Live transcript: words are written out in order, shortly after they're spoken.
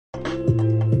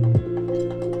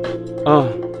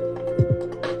Uh.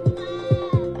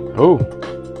 Oh.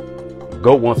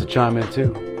 Goat wants to chime in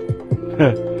too.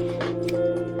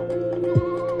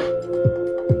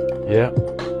 Yeah.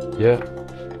 Yeah.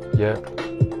 Yeah.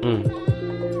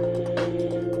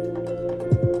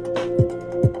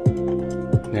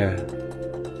 Yeah.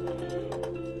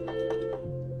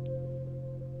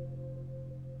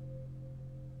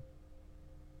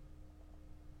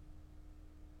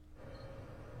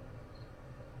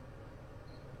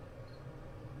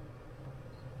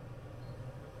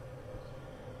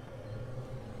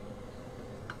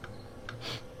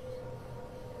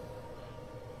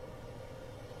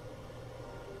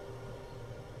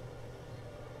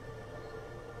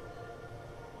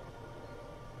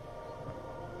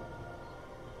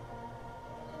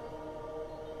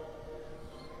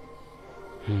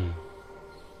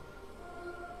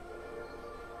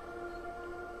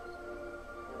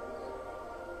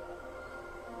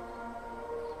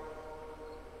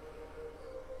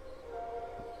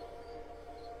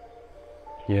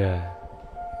 Yeah.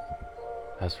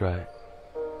 That's right.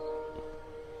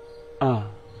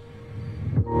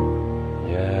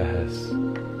 Yes.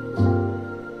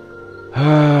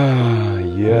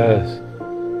 Yes.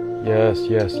 Yes,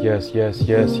 yes, yes, yes,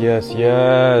 yes, yes,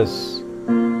 yes.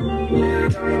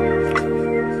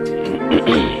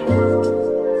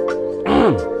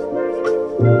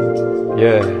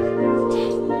 Yeah.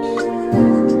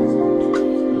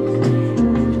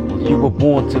 You were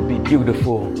born to be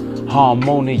beautiful,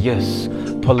 harmonious,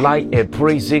 polite and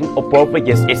praising,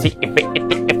 appropriate.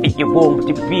 If you want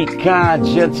to be kind,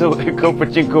 gentle,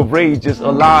 comforting, courageous,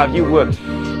 alive, you were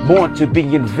born to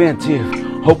be inventive,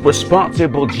 hope,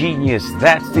 responsible, genius.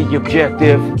 That's the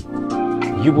objective.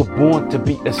 You were born to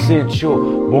be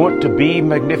essential, born to be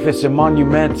magnificent,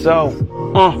 monumental.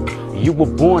 You were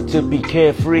born to be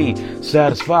carefree,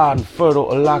 satisfied and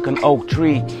fertile like an oak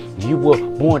tree. You were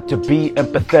born to be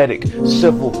empathetic,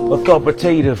 civil,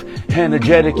 authoritative,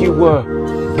 energetic. You were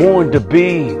born to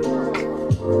be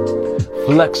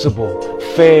flexible,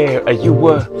 fair, and you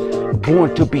were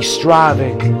born to be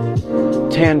striving,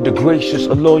 tender, gracious,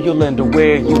 loyal, and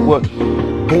aware. You were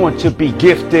born to be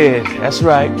gifted, that's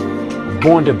right,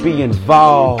 born to be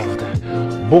involved,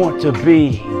 born to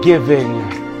be giving,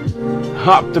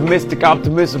 optimistic,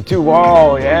 optimism to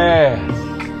all, yeah.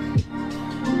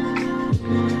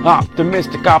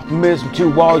 Optimistic optimism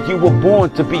to all. You were born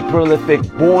to be prolific,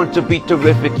 born to be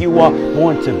terrific. You are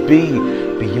born to be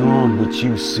beyond what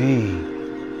you see,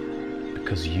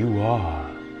 because you are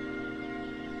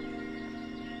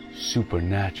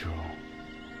supernatural,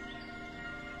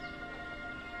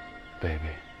 baby.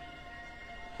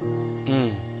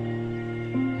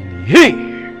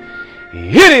 And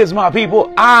it is, my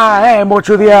people. I am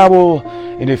Orchard the Owl.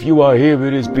 And if you are here,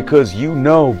 it is because you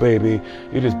know, baby.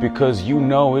 It is because you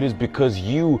know. It is because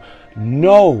you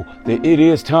know that it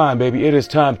is time, baby. It is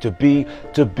time to be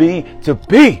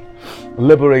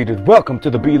liberated. Welcome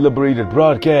to the Be Liberated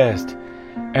broadcast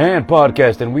and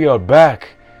podcast. And we are back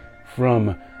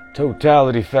from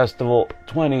Totality Festival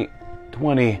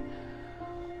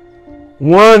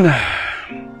 2021.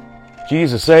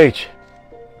 Jesus H.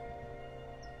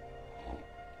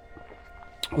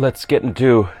 Let's get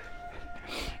into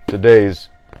today's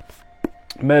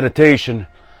meditation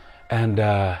and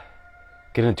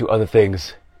get into other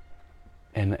things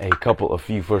in a couple of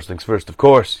few first things first. Of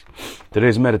course,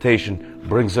 today's meditation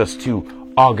brings us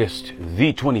to August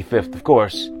the 25th, of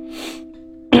course.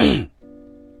 And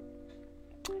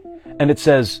it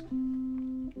says,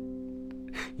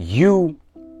 you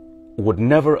would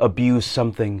never abuse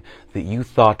something that you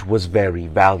thought was very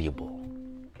valuable.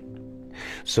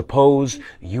 Suppose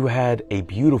you had a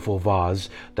beautiful vase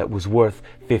that was worth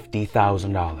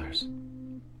 $50,000.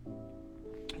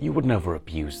 You would never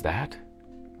abuse that.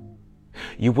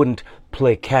 You wouldn't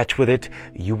play catch with it.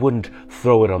 You wouldn't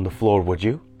throw it on the floor, would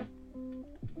you?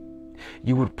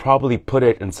 You would probably put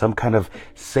it in some kind of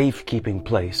safekeeping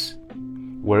place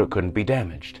where it couldn't be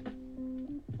damaged.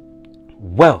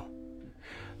 Well,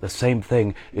 the same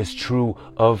thing is true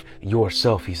of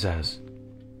yourself, he says.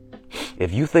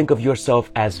 If you think of yourself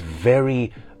as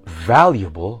very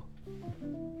valuable,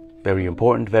 very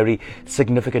important, very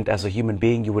significant as a human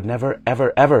being, you would never,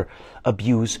 ever, ever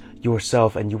abuse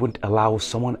yourself, and you wouldn't allow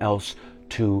someone else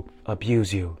to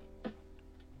abuse you.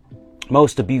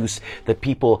 Most abuse that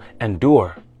people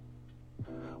endure,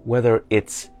 whether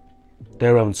it's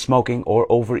their own smoking or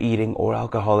overeating or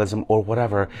alcoholism or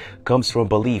whatever, comes from a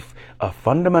belief, a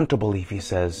fundamental belief, he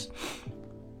says,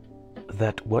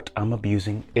 that what I'm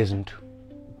abusing isn't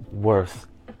worth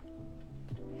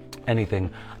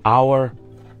anything. Our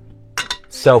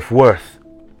self-worth,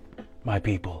 my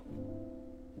people,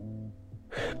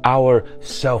 Our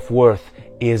self-worth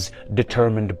is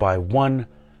determined by one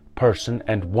person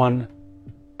and one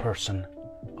person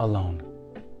alone.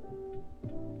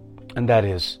 And that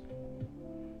is,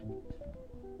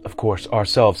 of course,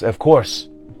 ourselves. Of course,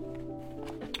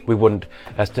 we wouldn't,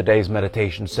 as today's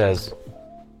meditation says,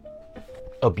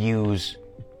 abuse,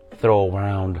 throw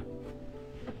around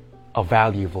a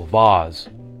valuable vase.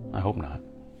 I hope not.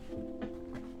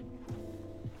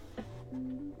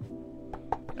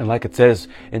 And like it says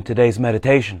in today's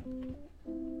meditation,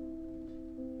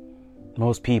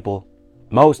 most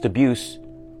abuse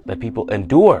that people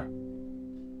endure,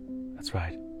 that's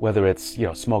right, whether it's,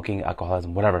 smoking,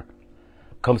 alcoholism, whatever,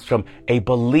 comes from a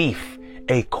belief,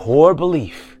 a core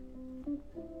belief,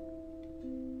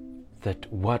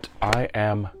 that what I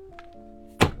am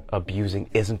abusing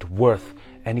isn't worth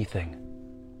anything.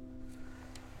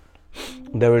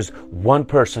 There is one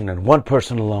person and one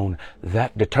person alone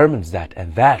that determines that,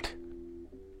 and that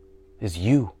is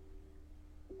you.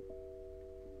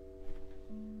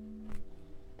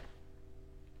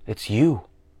 It's you.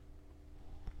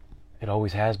 It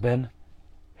always has been,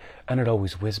 and it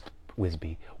always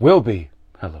will be.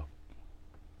 Hello.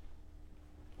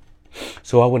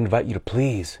 So I would invite you to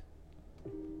please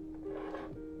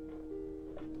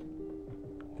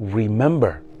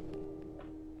remember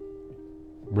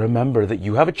that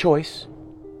you have a choice.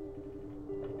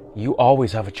 You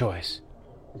always have a choice.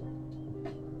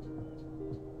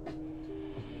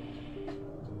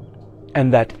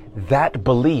 And that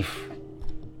belief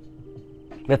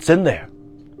that's in there,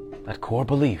 that core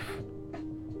belief,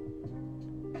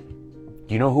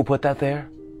 you know who put that there?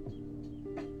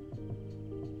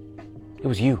 It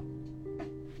was you.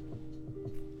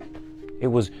 It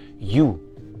was you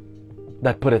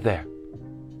that put it there.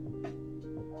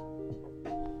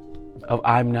 Of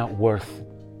I'm not worth,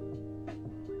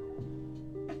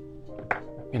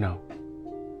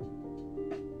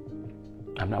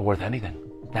 I'm not worth anything.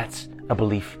 That's a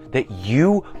belief that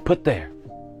you put there.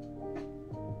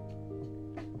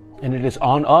 And it is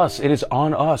on us. It is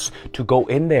on us to go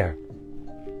in there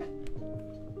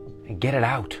and get it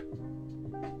out.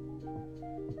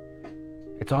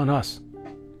 It's on us.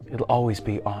 It'll always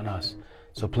be on us.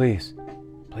 So please,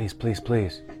 please, please,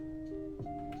 please,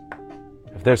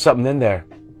 if there's something in there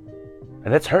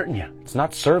and it's hurting you, it's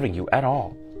not serving you at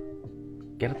all,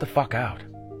 get it the fuck out.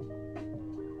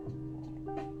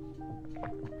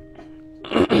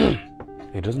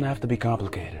 It doesn't have to be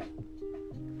complicated.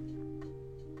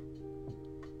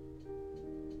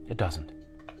 It doesn't.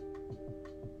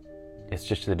 It's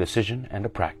just a decision and a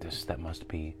practice that must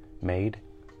be made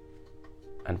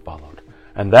and followed.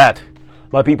 And that,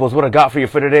 my people, is what I got for you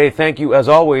for today. Thank you, as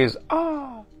always,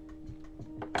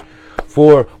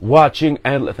 for watching,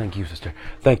 and thank you, sister.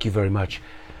 Thank you very much.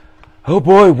 Oh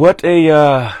boy, what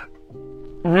a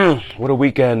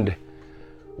weekend.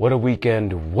 What a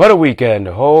weekend. What a weekend.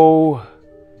 Holy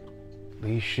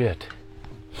shit.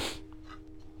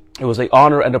 It was an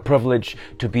honor and a privilege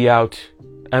to be out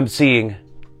emceeing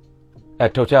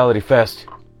at Totality Fest.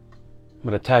 I'm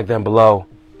going to tag them below.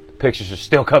 The pictures are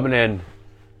still coming in.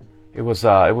 It was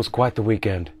quite the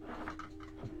weekend.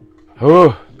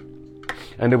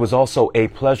 And it was also a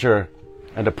pleasure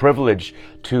and a privilege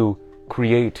to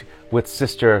create with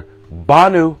Sister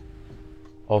Banu,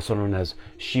 also known as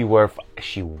She-Wolf.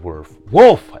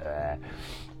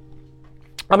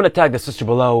 I'm going to tag the sister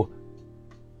below.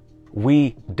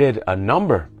 We did a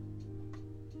number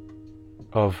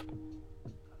of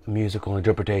musical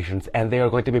interpretations, and they are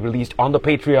going to be released on the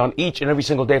Patreon each and every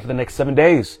single day for the next 7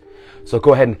 days. So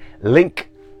go ahead and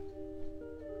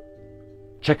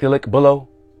check the link below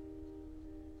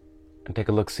and take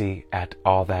a look-see at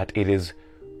all that. It is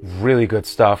really good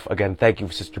stuff. Again, thank you,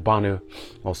 Sister Banu,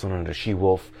 also known as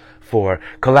She-Wolf, for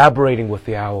collaborating with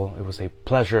the Owl. It was a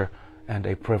pleasure and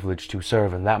a privilege to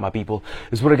serve. And that, my people,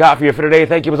 is what I got for you for today.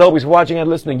 Thank you as always for watching and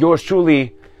listening. Yours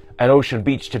truly at Ocean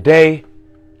Beach today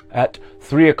at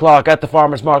 3 o'clock at the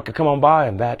farmer's market. Come on by.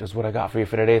 And that is what I got for you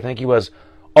for today. Thank you as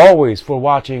always for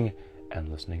watching and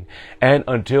listening. And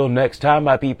until next time,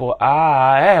 my people,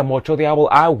 I am Ocho the Owl.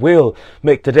 I will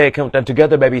make today count down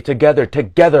together, baby.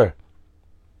 Together.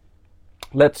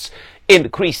 Let's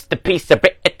increase the peace a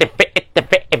bit.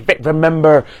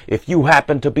 Remember, if you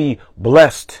happen to be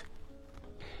blessed,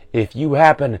 then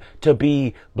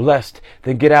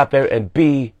get out there and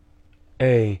be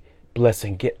a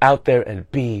blessing. Get out there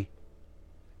and be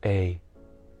a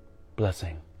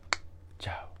blessing.